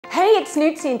Hey, it's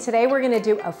Nootsie, and today we're gonna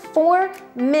do a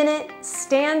 4-minute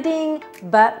standing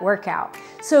butt workout.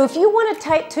 So if you want a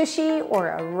tight tushy or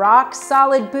a rock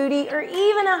solid booty or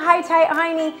even a high tight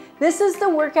hiney, this is the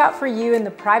workout for you in the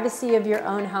privacy of your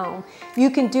own home. You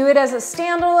can do it as a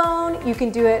standalone, you can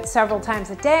do it several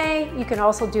times a day, you can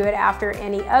also do it after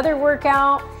any other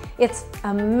workout. It's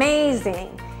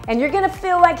amazing. And you're gonna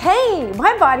feel like, hey,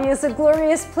 my body is a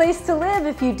glorious place to live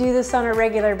if you do this on a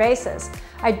regular basis.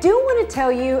 I do want to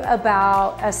tell you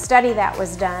about a study that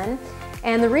was done,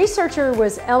 and the researcher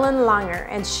was Ellen Langer,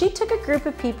 and she took a group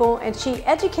of people and she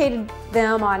educated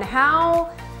them on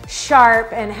how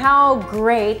sharp and how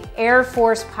great Air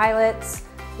Force pilots'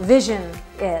 vision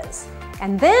is.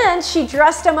 And then she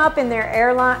dressed them up in their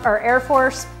Air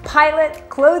Force pilot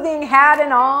clothing, hat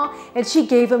and all, and she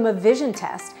gave them a vision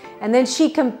test. And then she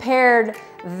compared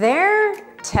their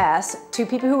test to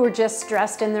people who were just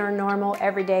dressed in their normal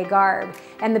everyday garb.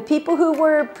 And the people who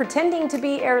were pretending to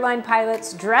be airline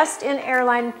pilots dressed in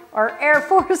airline or Air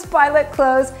Force pilot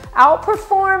clothes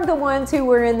outperformed the ones who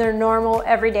were in their normal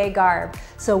everyday garb.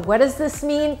 So what does this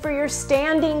mean for your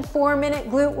standing 4-minute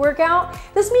glute workout?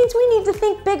 This means we need to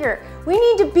think bigger. We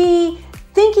need to be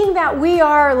thinking that we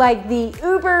are like the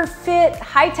uber fit,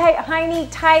 high tight, hiney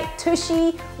tight,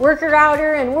 tushy worker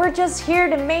outer, and we're just here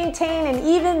to maintain and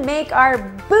even make our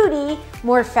booty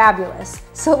more fabulous.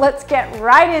 So let's get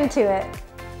right into it.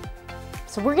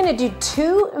 So we're gonna do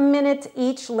 2 minutes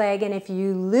each leg, and if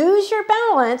you lose your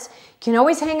balance, you can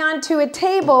always hang on to a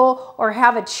table or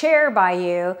have a chair by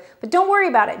you, but don't worry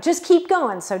about it, just keep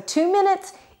going. So 2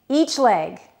 minutes each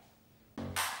leg.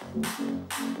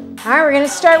 All right, we're gonna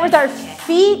start with our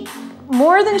feet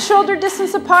more than shoulder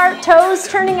distance apart, toes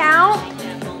turning out,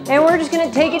 and we're just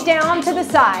gonna take it down to the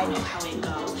side.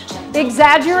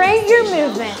 Exaggerate your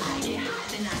movement.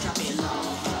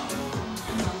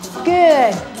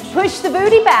 Good. Push the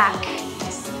booty back.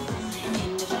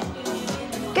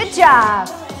 Good job.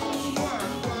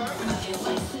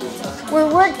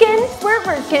 We're working, we're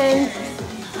working.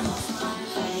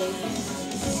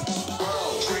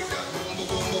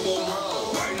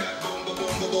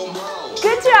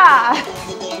 Good job.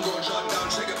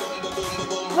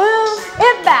 Move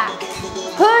it back.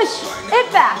 Push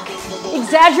it back.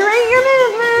 Exaggerate your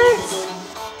movements.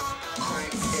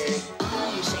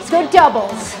 Let's go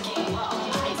doubles.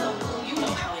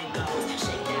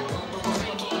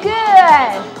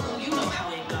 Good.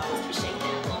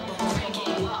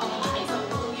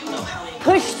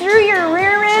 Push through your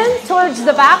rear end towards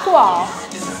the back wall.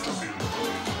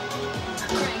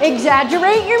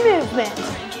 Exaggerate your movement.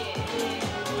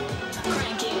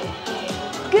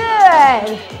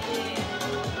 Good.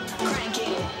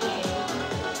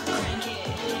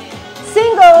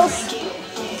 Singles.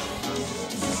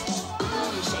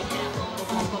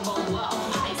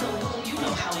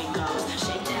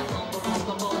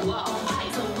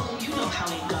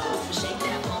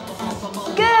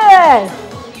 Good.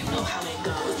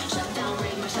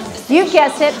 You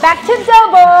guessed it, back to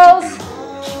doubles.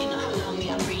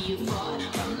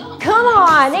 Come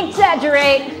on,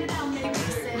 exaggerate.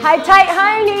 High tight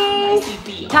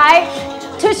hiney, tight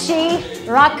tushy,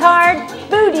 rock hard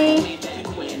booty.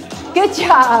 Good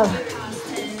job.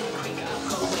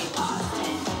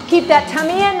 Keep that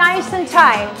tummy in nice and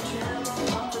tight.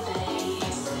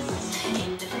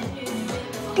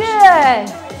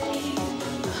 Good.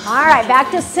 All right,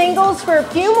 back to singles for a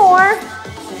few more.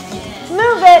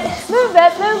 Move it, move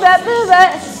it, move it, move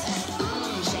it.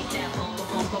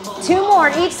 2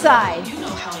 more each side.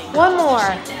 1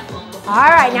 more. All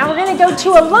right, now we're gonna go to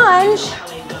a lunge.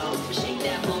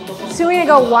 So we're gonna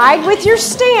go wide with your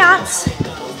stance.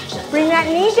 Bring that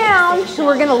knee down, so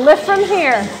we're gonna lift from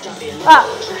here. Up,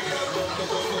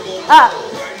 up,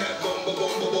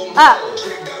 up,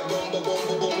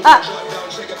 up,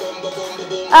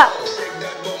 up.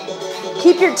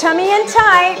 Keep your tummy in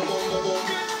tight.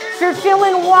 If you're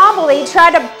feeling wobbly, try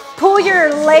to pull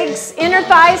your legs, inner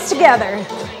thighs together.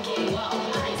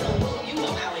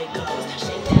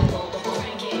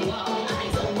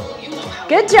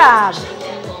 Good job.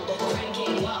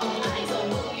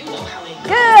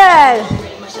 Good.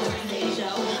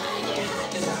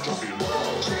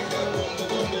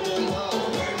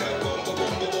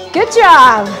 Good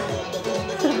job.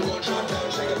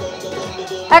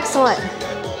 Excellent.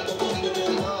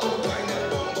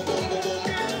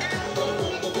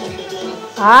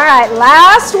 All right,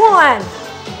 last one.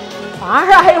 All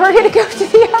right, we're gonna go to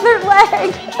the other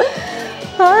leg.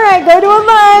 All right, go to a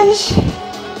lunge.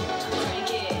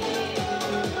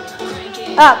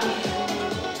 Up,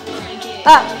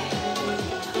 up,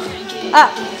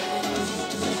 up,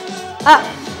 up,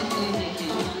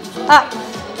 up,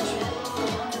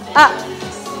 up,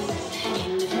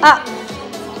 up,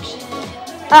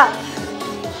 up,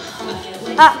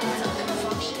 up,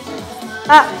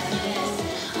 up,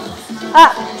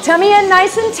 up. Tummy in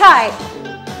nice and tight.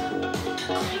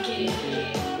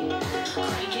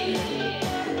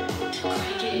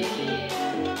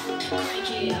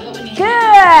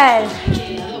 Good.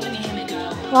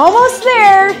 Almost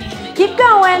there. Keep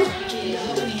going.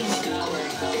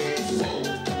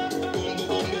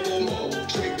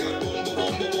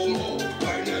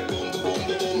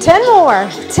 Ten more.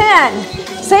 10.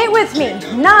 Say it with me.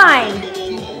 9,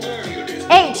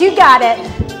 8. You got it.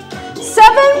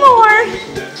 7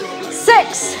 more.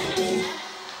 6,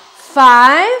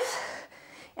 5,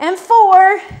 and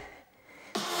 4,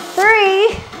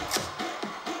 3,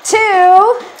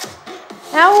 2,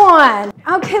 and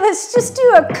 1. Okay, let's just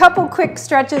do a couple quick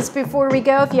stretches before we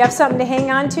go. If you have something to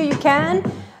hang on to, you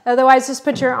can. Otherwise, just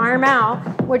put your arm out.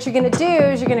 What you're gonna do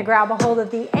is you're gonna grab a hold of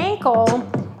the ankle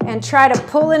and try to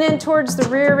pull it in towards the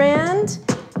rear end.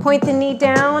 Point the knee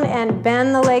down and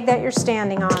bend the leg that you're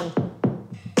standing on.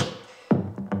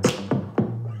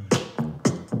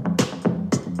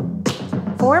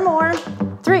 Four more.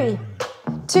 3,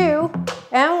 2,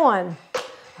 and 1.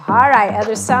 All right,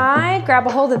 other side. Grab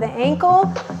a hold of the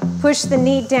ankle. Push the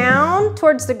knee down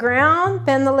towards the ground.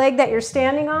 Bend the leg that you're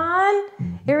standing on.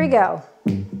 Here we go.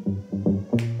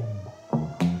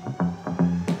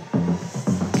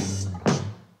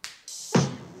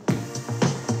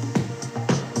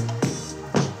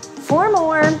 Four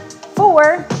more.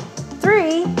 4,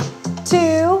 3, 2,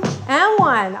 and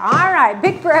 1. All right,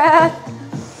 big breath.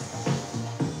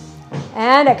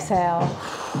 And exhale.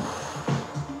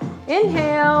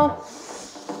 Inhale.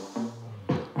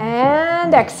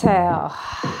 And exhale.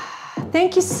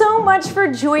 Thank you so much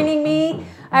for joining me.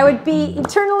 I would be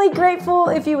eternally grateful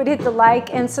if you would hit the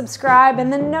like and subscribe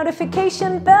and the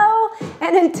notification bell.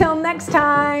 And until next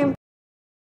time.